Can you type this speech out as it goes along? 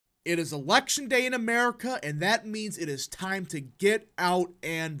It is election day in America, and that means it is time to get out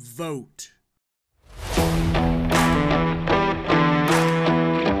and vote.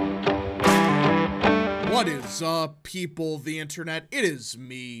 What is up, people of the internet? It is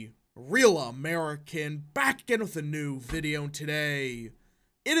me, Real American, back again with a new video today.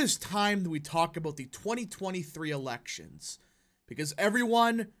 It is time that we talk about the 2023 elections. Because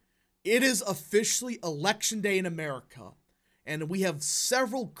everyone, it is officially election day in America. And we have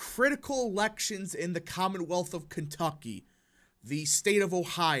several critical elections in the Commonwealth of Kentucky, the state of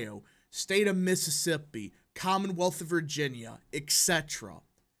Ohio, state of Mississippi, Commonwealth of Virginia, etc.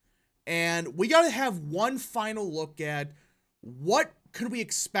 And we gotta have one final look at what could we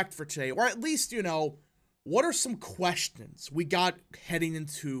expect for today, or at least, what are some questions we got heading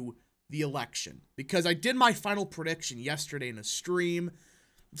into the election? Because I did my final prediction yesterday in a stream,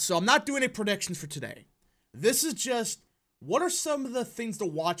 so I'm not doing any predictions for today. This is just, what are some of the things to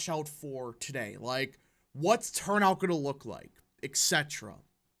watch out for today? Like, what's turnout going to look like, etc.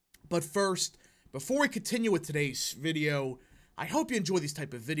 But first, before we continue with today's video, I hope you enjoy these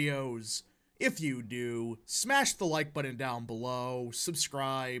type of videos. If you do, smash the like button down below,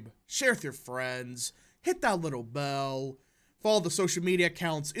 subscribe, share with your friends, hit that little bell, follow the social media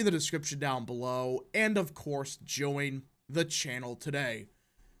accounts in the description down below, and of course, join the channel today.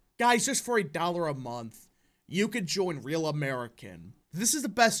 Guys, just for $1 a month, you could join Real American. This is the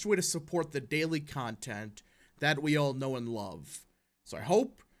best way to support the daily content that we all know and love. So I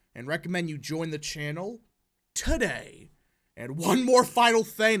hope and recommend you join the channel today. And one more final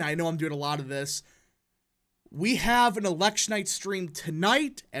thing, I know I'm doing a lot of this. We have an election night stream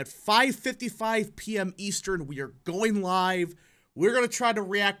tonight at 5:55 p.m. Eastern. We are going live. We're going to try to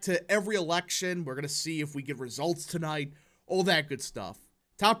react to every election. We're going to see if we get results tonight. All that good stuff.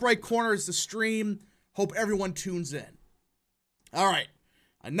 Top right corner is the stream. Hope everyone tunes in. Alright,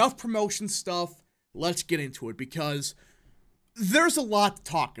 enough promotion stuff. Let's get into it because there's a lot to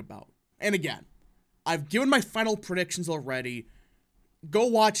talk about. And again, I've given my final predictions already. Go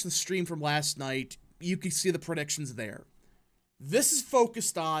watch the stream from last night. You can see the predictions there. This is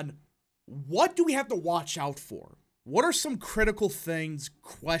focused on what do we have to watch out for? What are some critical things,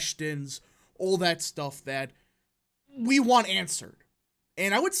 questions, all that stuff that we want answered?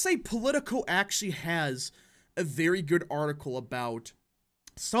 And I would say Politico actually has a very good article about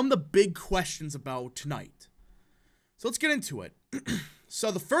some of the big questions about tonight. So let's get into it. So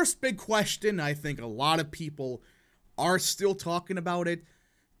the first big question, I think a lot of people are still talking about it,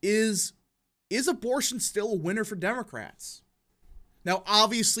 is abortion still a winner for Democrats? Now,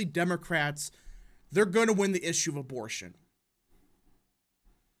 obviously, Democrats, they're going to win the issue of abortion.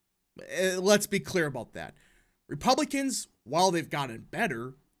 Let's be clear about that. Republicans, while they've gotten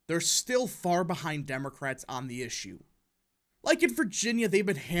better, they're still far behind Democrats on the issue. Like in Virginia, they've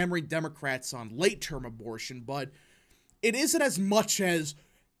been hammering Democrats on late-term abortion, but it isn't as much as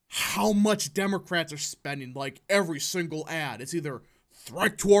how much Democrats are spending, like every single ad. It's either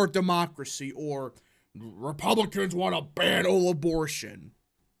threat to our democracy or Republicans want to ban all abortion.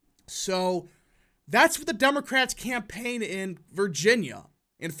 So that's what the Democrats campaign in Virginia.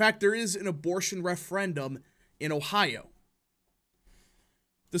 In fact, there is an abortion referendum in Ohio.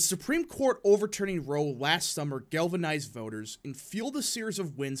 The Supreme Court overturning Roe last summer galvanized voters and fueled a series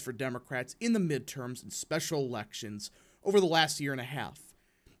of wins for Democrats in the midterms and special elections over the last year and a half.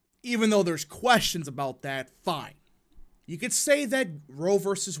 Even though there's questions about that, fine. You could say that Roe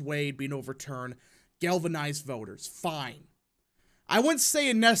versus Wade being overturned galvanized voters, fine. I wouldn't say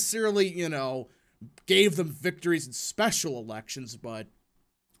it necessarily, gave them victories in special elections, but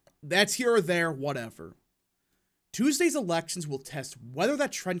that's here or there, whatever. Tuesday's elections will test whether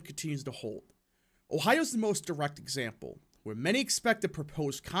that trend continues to hold. Ohio's the most direct example, where many expect a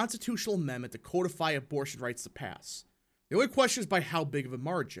proposed constitutional amendment to codify abortion rights to pass. The only question is by how big of a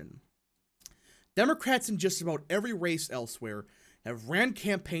margin. Democrats in just about every race elsewhere have ran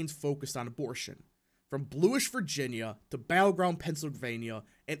campaigns focused on abortion, from bluish Virginia to battleground Pennsylvania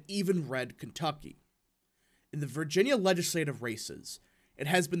and even red Kentucky. In the Virginia legislative races, it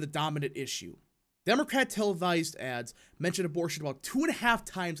has been the dominant issue. Democrat televised ads mention abortion about 2.5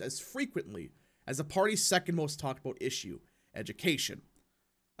 times as frequently as the party's second most talked about issue, education.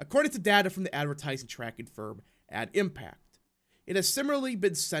 According to data from the advertising tracking firm AdImpact, it has similarly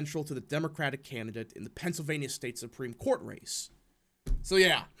been central to the Democratic candidate in the Pennsylvania State Supreme Court race. So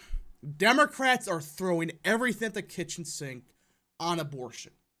yeah, Democrats are throwing everything at the kitchen sink on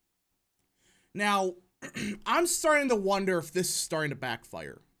abortion. Now, I'm starting to wonder if this is starting to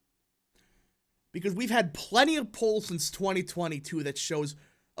backfire. Because we've had plenty of polls since 2022 that shows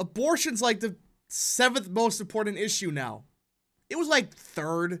abortion's like the 7th most important issue now It was like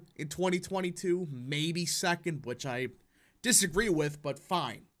third in 2022, maybe second, which I disagree with, but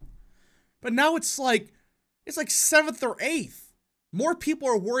fine. But now it's like seventh or eighth. More people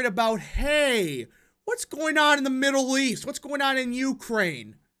are worried about, hey, what's going on in the Middle East? What's going on in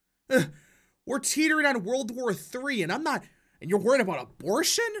Ukraine? We're teetering on World War III, and you're worried about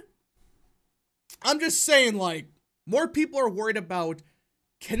abortion? I'm just saying, like, more people are worried about,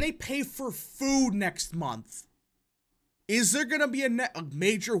 can they pay for food next month? Is there gonna be a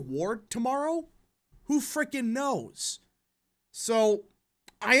major war tomorrow? Who freaking knows? So,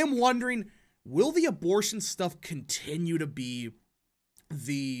 I am wondering, will the abortion stuff continue to be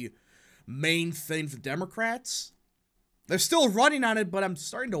the main thing for Democrats? They're still running on it, but I'm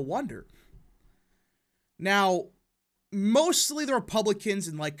starting to wonder. Now, mostly the Republicans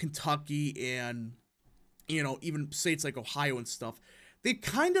in like Kentucky and, even states like Ohio and stuff, they've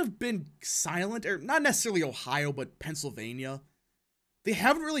kind of been silent, or not necessarily Ohio, but Pennsylvania. They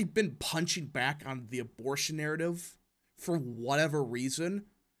haven't really been punching back on the abortion narrative for whatever reason.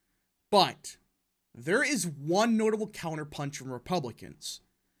 But there is one notable counterpunch from Republicans.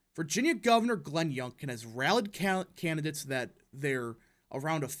 Virginia Governor Glenn Youngkin has rallied candidates that they're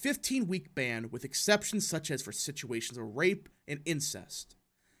around a 15-week ban, with exceptions such as for situations of rape and incest.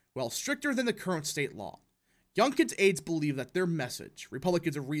 While stricter than the current state law, Youngkin's aides believe that their message,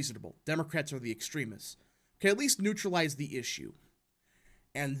 Republicans are reasonable, Democrats are the extremists, can at least neutralize the issue.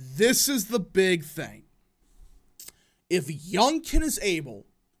 And this is the big thing. If Youngkin is able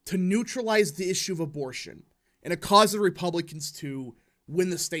to neutralize the issue of abortion and it causes the Republicans to win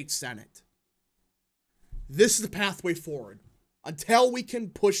the state Senate, this is the pathway forward. Until we can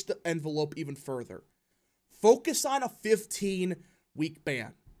push the envelope even further. Focus on a 15-week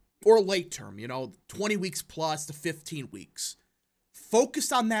ban. Or late term, 20 weeks plus to 15 weeks.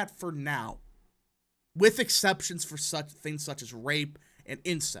 Focus on that for now. With exceptions for such things such as rape and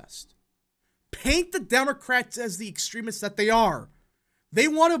incest. Paint the Democrats as the extremists that they are. They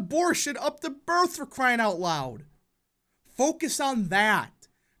want abortion up to birth, for crying out loud. Focus on that.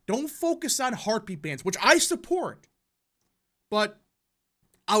 Don't focus on heartbeat bans, which I support. But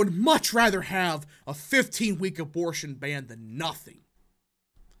I would much rather have a 15-week abortion ban than nothing.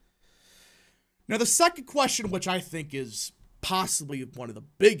 Now, the second question, which I think is possibly one of the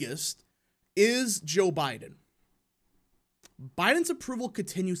biggest, is Joe Biden. Biden's approval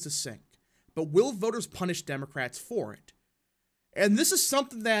continues to sink, but will voters punish Democrats for it? And this is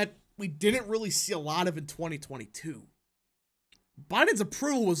something that we didn't really see a lot of in 2022. Biden's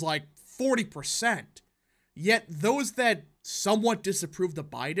approval was like 40%, yet those that somewhat disapproved of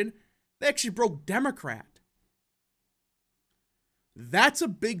Biden, they actually broke Democrat. That's a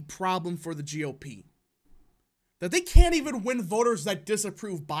big problem for the GOP. That they can't even win voters that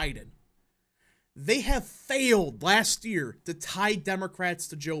disapprove Biden. They have failed last year to tie Democrats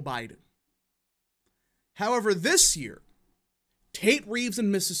to Joe Biden. However, this year, Tate Reeves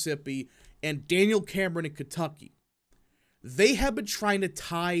in Mississippi and Daniel Cameron in Kentucky, they have been trying to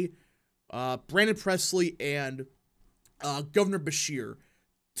tie Brandon Presley and Governor Beshear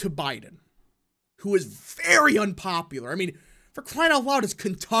to Biden, who is very unpopular. I mean, for crying out loud, it's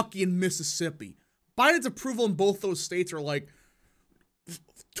Kentucky and Mississippi. Biden's approval in both those states are like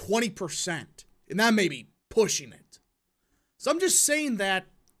 20%, and that may be pushing it. So I'm just saying that,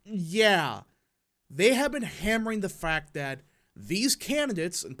 yeah, they have been hammering the fact that these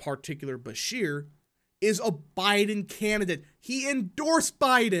candidates, in particular Beshear, is a Biden candidate. He endorsed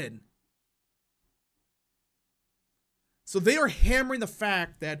Biden. So they are hammering the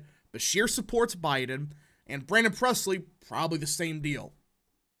fact that Beshear supports Biden and Brandon Presley, probably the same deal.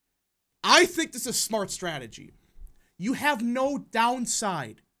 I think this is a smart strategy. You have no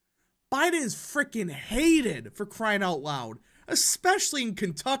downside. Biden is freaking hated, for crying out loud, especially in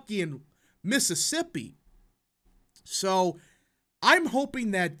Kentucky and Mississippi. So I'm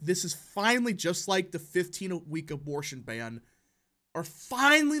hoping that this is finally, just like the 15-week abortion ban, are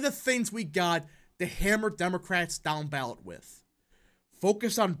finally the things we got to hammer Democrats down ballot with.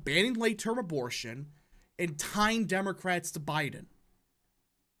 Focus on banning late-term abortion and tying Democrats to Biden.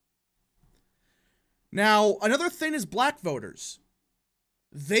 Now, another thing is black voters.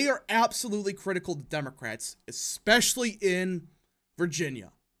 They are absolutely critical to Democrats, especially in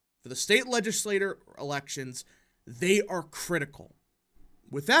Virginia. For the state legislature elections, they are critical.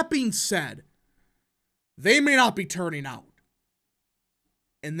 With that being said, they may not be turning out.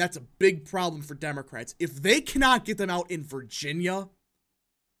 And that's a big problem for Democrats. If they cannot get them out in Virginia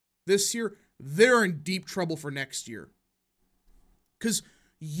this year, they're in deep trouble for next year. Because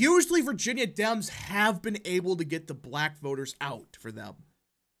usually Virginia Dems have been able to get the black voters out for them.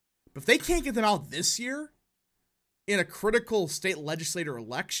 But if they can't get them out this year, in a critical state legislature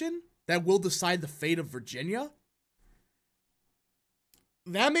election that will decide the fate of Virginia,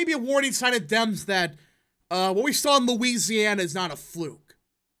 that may be a warning sign of Dems that what we saw in Louisiana is not a fluke.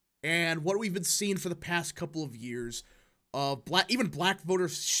 And what we've been seeing for the past couple of years, even black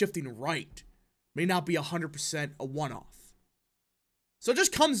voters shifting right, may not be 100% a one-off. So it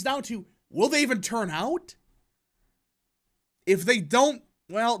just comes down to, will they even turn out? If they don't,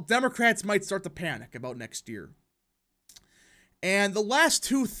 well, Democrats might start to panic about next year. And the last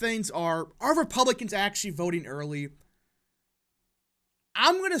two things are Republicans actually voting early?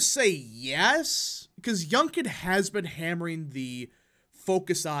 I'm going to say yes, because Youngkin has been hammering the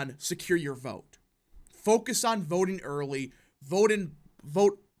focus on secure your vote. Focus on voting early, vote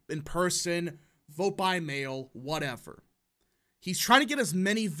in person, vote by mail, whatever. He's trying to get as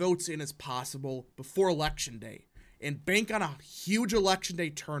many votes in as possible before Election Day and bank on a huge Election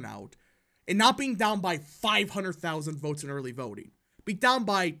Day turnout and not being down by 500,000 votes in early voting. Be down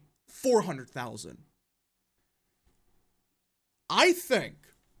by 400,000. I think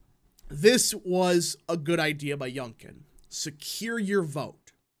this was a good idea by Youngkin. Secure your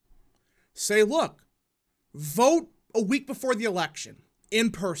vote. Say, look, vote a week before the election,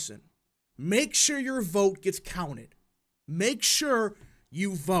 in person. Make sure your vote gets counted. Make sure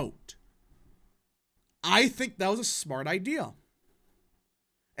you vote. I think that was a smart idea.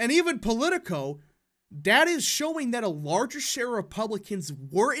 And even Politico, data is showing that a larger share of Republicans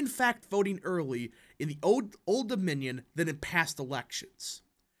were in fact voting early in the Old Dominion than in past elections.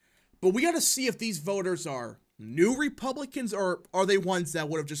 But we got to see if these voters are new Republicans or are they ones that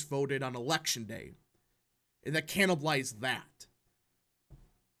would have just voted on Election Day and that cannibalize that.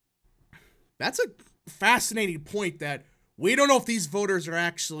 That's a fascinating point that we don't know if these voters are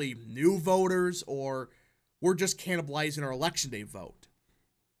actually new voters or we're just cannibalizing our Election Day vote.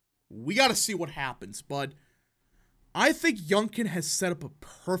 We got to see what happens, but I think Youngkin has set up a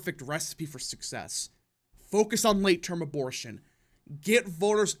perfect recipe for success. Focus on late-term abortion. Get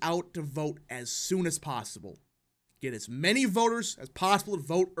voters out to vote as soon as possible. Get as many voters as possible to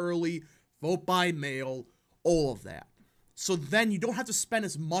vote early, vote by mail, all of that. So then you don't have to spend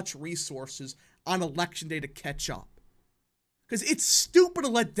as much resources on Election Day to catch up. Because it's stupid to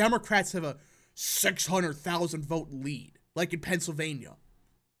let Democrats have a 600,000 vote lead, like in Pennsylvania.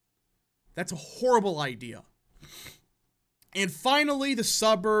 That's a horrible idea. And finally, the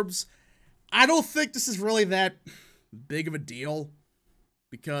suburbs. I don't think this is really that big of a deal.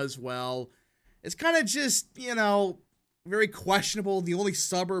 Because, well, it's kind of just, very questionable. The only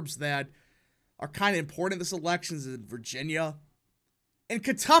suburbs that are kind of important in this election is in Virginia. And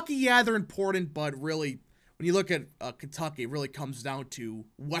Kentucky, yeah, they're important, but really, when you look at Kentucky, it really comes down to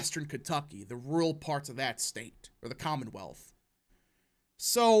Western Kentucky, the rural parts of that state, or the Commonwealth.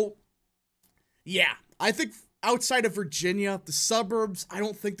 So, yeah, I think outside of Virginia, the suburbs, I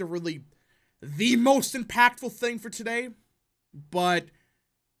don't think they're really the most impactful thing for today, but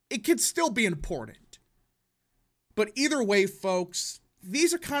it could still be important. But either way, folks,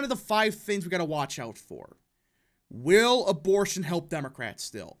 these are kind of the 5 things we got to watch out for. Will abortion help Democrats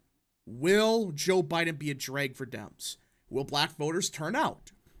still? Will Joe Biden be a drag for Dems? Will black voters turn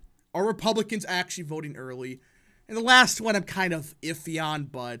out? Are Republicans actually voting early? And the last one I'm kind of iffy on,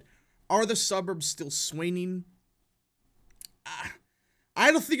 but are the suburbs still swinging?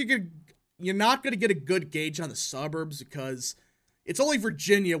 I don't think you're not going to get a good gauge on the suburbs because it's only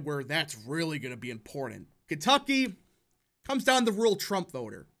Virginia where that's really going to be important. Kentucky comes down to the rural Trump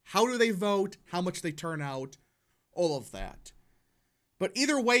voter. How do they vote? How much they turn out? All of that. But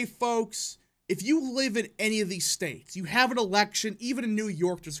either way, folks, if you live in any of these states, you have an election, even in New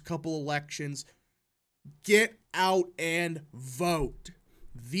York, there's a couple elections, get out and vote.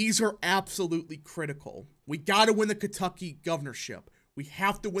 These are absolutely critical. We got to win the Kentucky governorship. We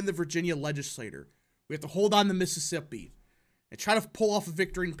have to win the Virginia legislature. We have to hold on to Mississippi and try to pull off a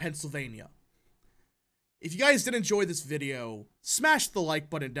victory in Pennsylvania. If you guys did enjoy this video, smash the like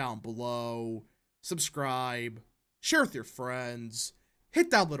button down below, subscribe, share with your friends, hit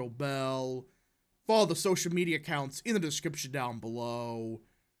that little bell, follow the social media accounts in the description down below,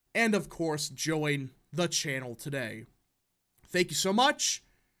 and of course, join the channel today. Thank you so much.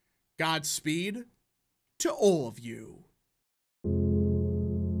 Godspeed to all of you.